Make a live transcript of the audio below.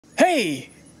Hey,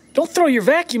 don't throw your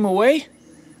vacuum away.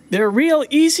 They're real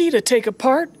easy to take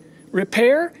apart,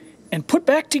 repair, and put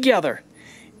back together.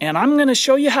 And I'm going to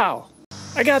show you how.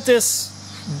 I got this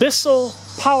Bissell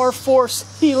Power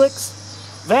Force Helix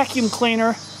vacuum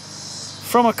cleaner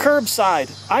from a curbside.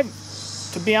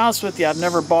 To be honest with you, I've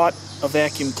never bought a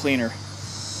vacuum cleaner.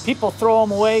 People throw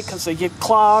them away because they get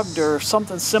clogged or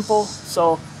something simple.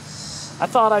 So I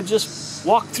thought I'd just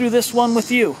walk through this one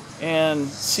with you and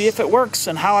see if it works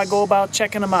and how I go about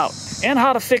checking them out and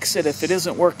how to fix it if it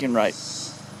isn't working right.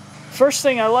 First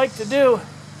thing I like to do,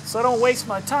 so I don't waste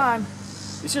my time,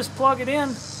 is just plug it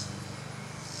in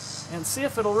and see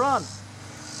if it'll run.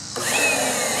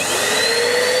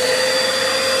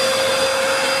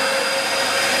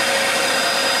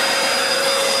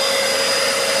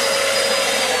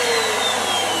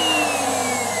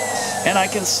 And I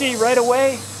can see right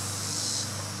away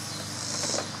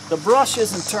the brush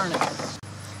isn't turning.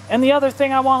 And the other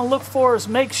thing I want to look for is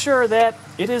make sure that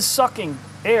it is sucking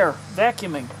air,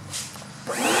 vacuuming.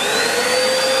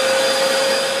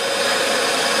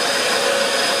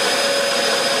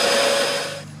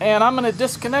 And I'm going to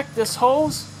disconnect this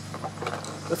hose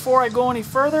before I go any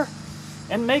further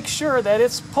and make sure that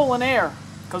it's pulling air,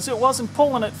 because it wasn't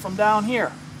pulling it from down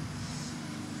here.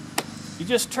 You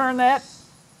just turn that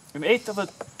 1/8 of a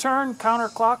turn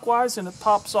counterclockwise and it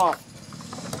pops off.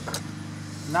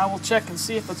 Now we'll check and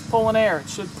see if it's pulling air. It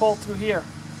should pull through here.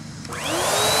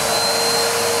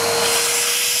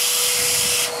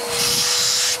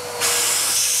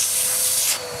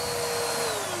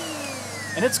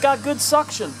 And it's got good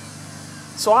suction.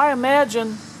 So I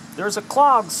imagine there's a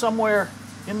clog somewhere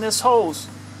in this hose.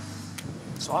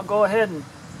 So I'll go ahead and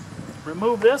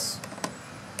remove this.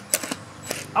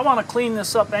 I want to clean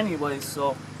this up anyway,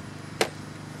 so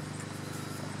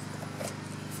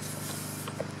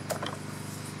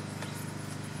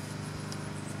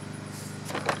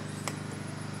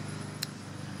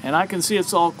and I can see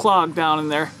it's all clogged down in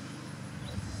there.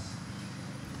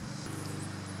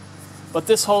 But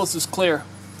this hose is clear.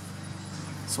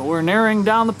 So we're narrowing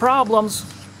down the problems.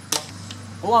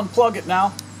 We'll unplug it now.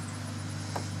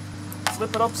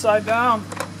 Flip it upside down.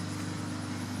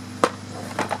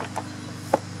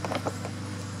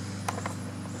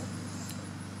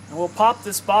 And we'll pop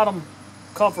this bottom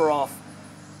cover off.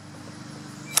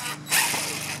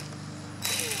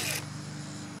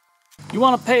 You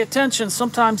want to pay attention,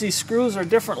 sometimes these screws are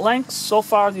different lengths. So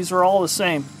far these are all the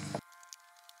same.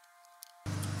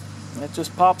 That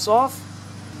just pops off.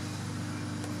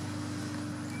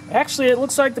 Actually, it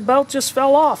looks like the belt just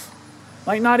fell off.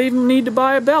 Might not even need to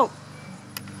buy a belt.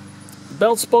 The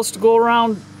belt's supposed to go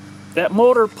around that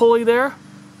motor pulley there.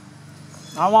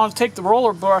 I want to take the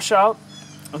roller brush out,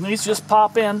 and these just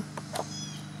pop in.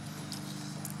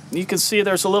 You can see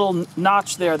there's a little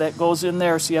notch there that goes in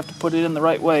there, so you have to put it in the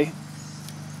right way.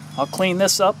 I'll clean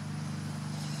this up.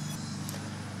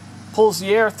 Pulls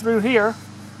the air through here.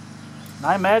 And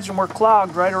I imagine we're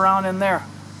clogged right around in there.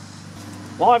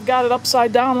 While I've got it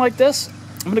upside down like this,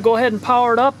 I'm going to go ahead and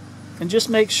power it up and just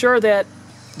make sure that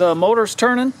the motor's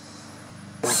turning.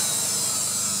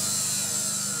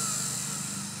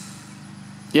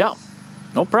 Yeah,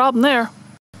 no problem there.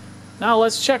 Now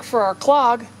let's check for our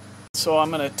clog. So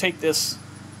I'm going to take this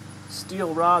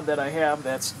steel rod that I have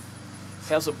that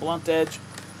has a blunt edge.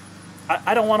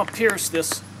 I don't want to pierce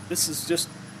this. This is just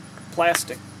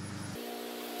plastic.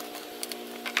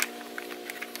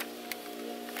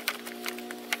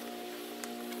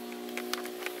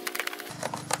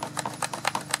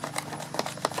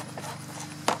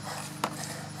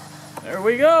 There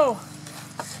we go.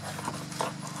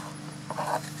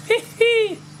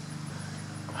 Hee-hee.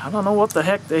 I don't know what the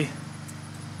heck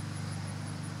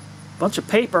bunch of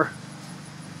paper.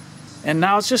 And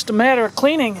now it's just a matter of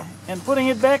cleaning and putting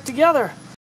it back together.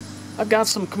 I've got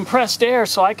some compressed air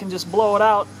so I can just blow it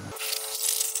out.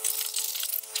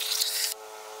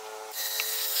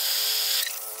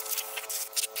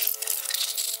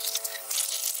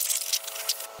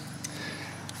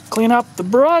 Clean up the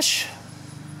brush.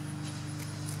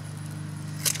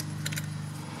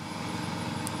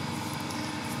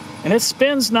 And it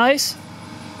spins nice.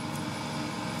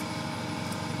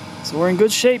 So we're in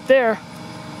good shape there.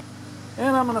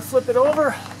 And I'm going to flip it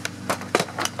over.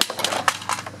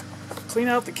 Clean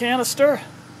out the canister.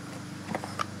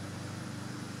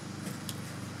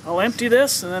 I'll empty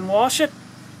this and then wash it.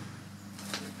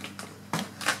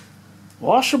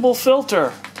 Washable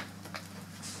filter.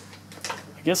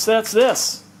 I guess that's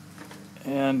this.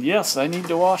 And yes, I need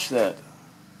to wash that.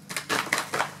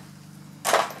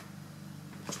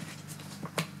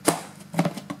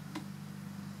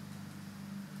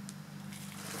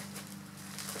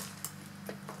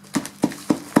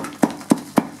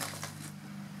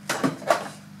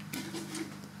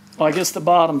 Well, I guess the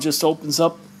bottom just opens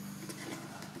up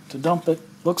to dump it,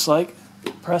 looks like.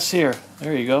 Press here.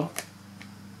 There you go.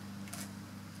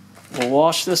 We'll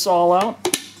wash this all out.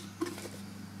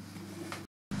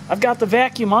 I've got the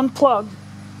vacuum unplugged,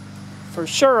 for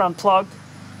sure unplugged,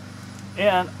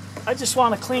 and I just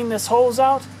want to clean this hose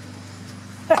out.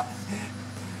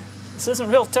 This isn't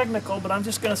real technical, but I'm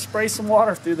just going to spray some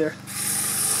water through there.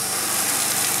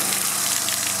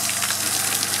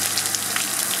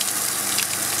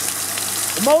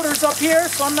 The motor's up here,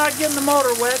 so I'm not getting the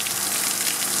motor wet.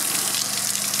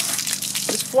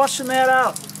 Just flushing that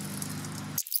out.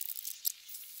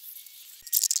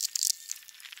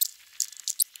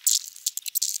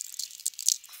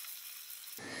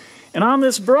 And on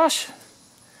this brush,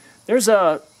 there's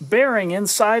a bearing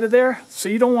inside of there, so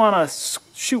you don't want to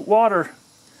shoot water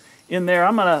in there.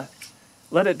 I'm going to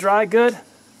let it dry good,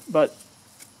 and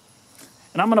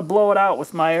I'm going to blow it out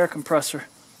with my air compressor.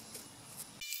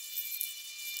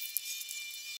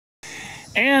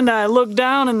 And I looked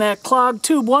down in that clogged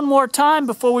tube one more time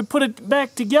before we put it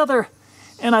back together,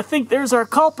 and I think there's our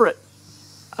culprit.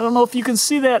 I don't know if you can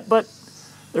see that, but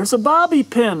there's a bobby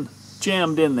pin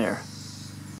jammed in there.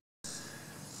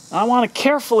 I want to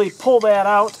carefully pull that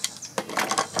out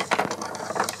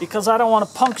because I don't want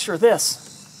to puncture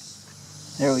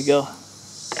this. There we go.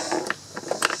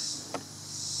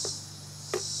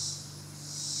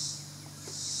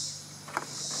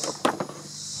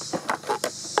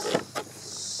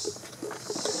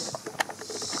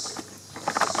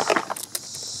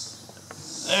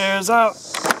 There's out.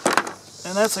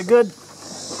 And that's a good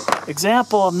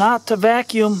example of not to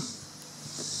vacuum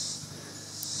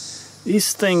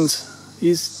these things,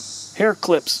 these hair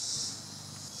clips.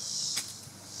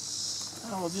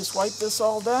 I will just wipe this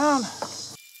all down.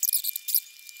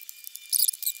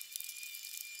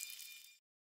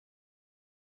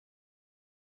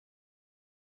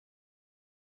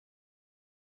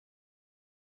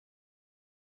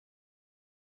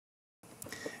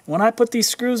 When I put these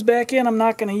screws back in, I'm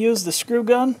not going to use the screw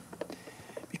gun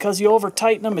because you over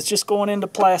tighten them. It's just going into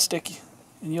plastic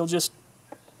and you'll just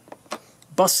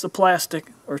bust the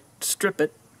plastic or strip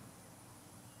it.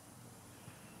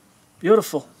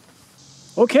 Beautiful.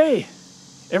 Okay,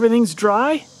 everything's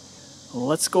dry.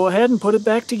 Let's go ahead and put it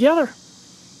back together.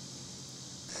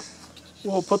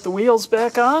 We'll put the wheels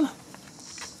back on.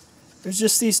 There's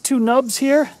just these two nubs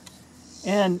here,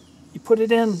 and you put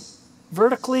it in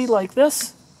vertically like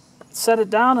this, set it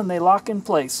down, and they lock in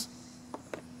place.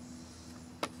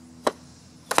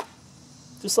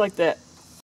 Just like that.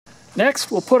 Next,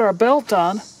 we'll put our belt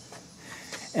on,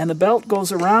 and the belt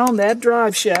goes around that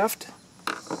drive shaft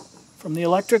from the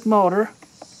electric motor.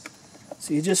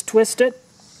 So you just twist it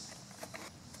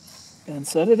and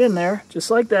set it in there, just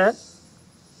like that.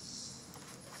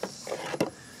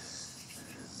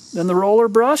 Then the roller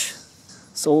brush.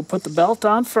 So we'll put the belt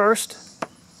on first.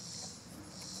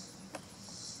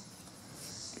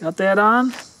 Got that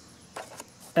on.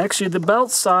 Actually, the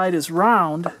belt side is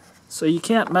round, so you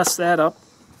can't mess that up.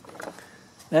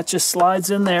 That just slides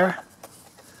in there.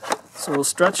 So we'll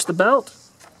stretch the belt.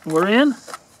 We're in.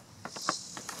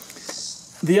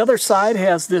 The other side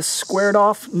has this squared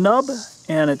off nub,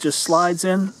 and it just slides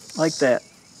in like that.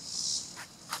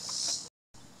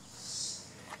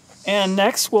 And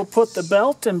next we'll put the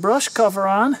belt and brush cover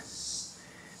on.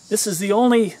 This is the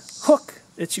only hook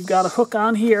that you've got to hook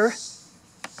on here.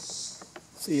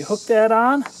 So you hook that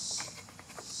on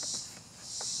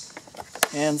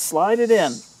and slide it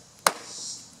in.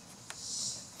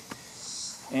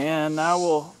 And now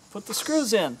we'll put the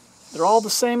screws in. They're all the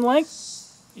same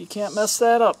length. You can't mess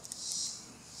that up.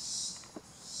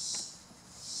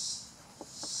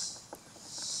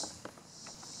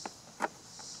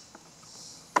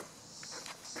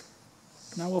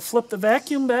 Now we'll flip the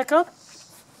vacuum back up.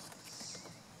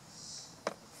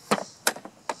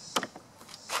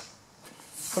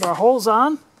 Put our holes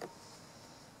on.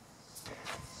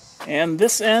 And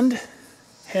this end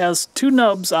has two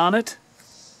nubs on it,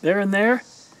 there and there.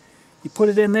 You put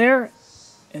it in there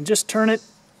and just turn it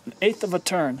 1/8 of a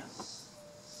turn.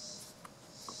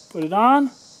 Put it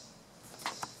on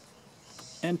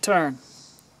and turn.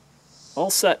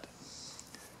 All set.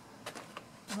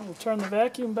 Now we'll turn the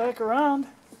vacuum back around.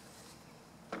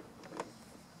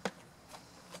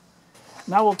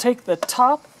 Now we'll take the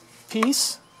top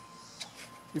piece.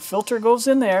 Your filter goes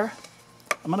in there.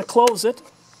 I'm going to close it.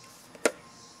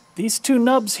 These two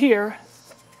nubs here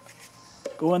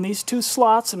go in these two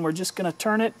slots, and we're just going to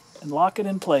turn it and lock it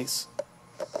in place.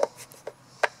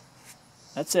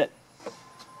 That's it.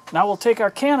 Now we'll take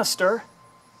our canister,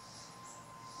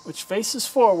 which faces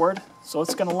forward, so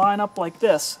it's going to line up like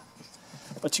this.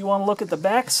 but you want to look at the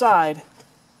back side.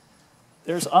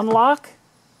 There's unlock,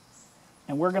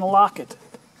 and we're going to lock it.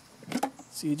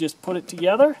 So you just put it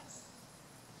together,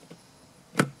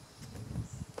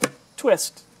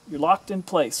 twist, you're locked in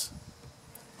place.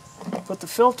 Put the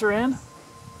filter in.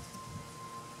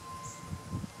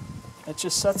 It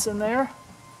just sets in there.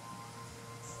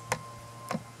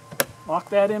 Lock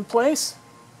that in place.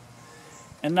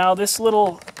 And now this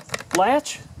little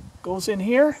latch goes in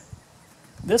here.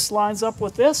 This lines up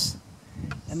with this.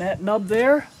 And that nub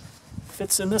there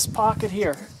fits in this pocket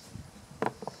here.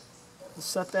 We'll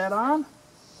set that on.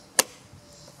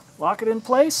 Lock it in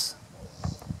place.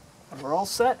 And we're all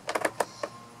set.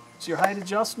 It's your height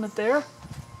adjustment there.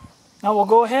 Now we'll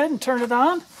go ahead and turn it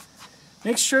on.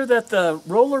 Make sure that the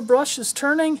roller brush is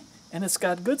turning and it's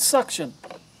got good suction.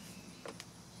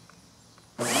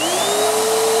 If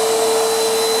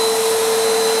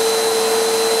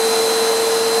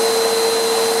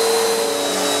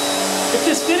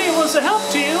this video was a help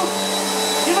to you,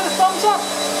 give it a thumbs up.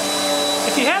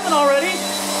 If you haven't already,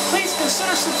 please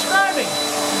consider subscribing.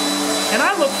 And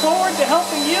I look forward to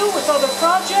helping you with other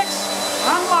projects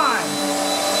online.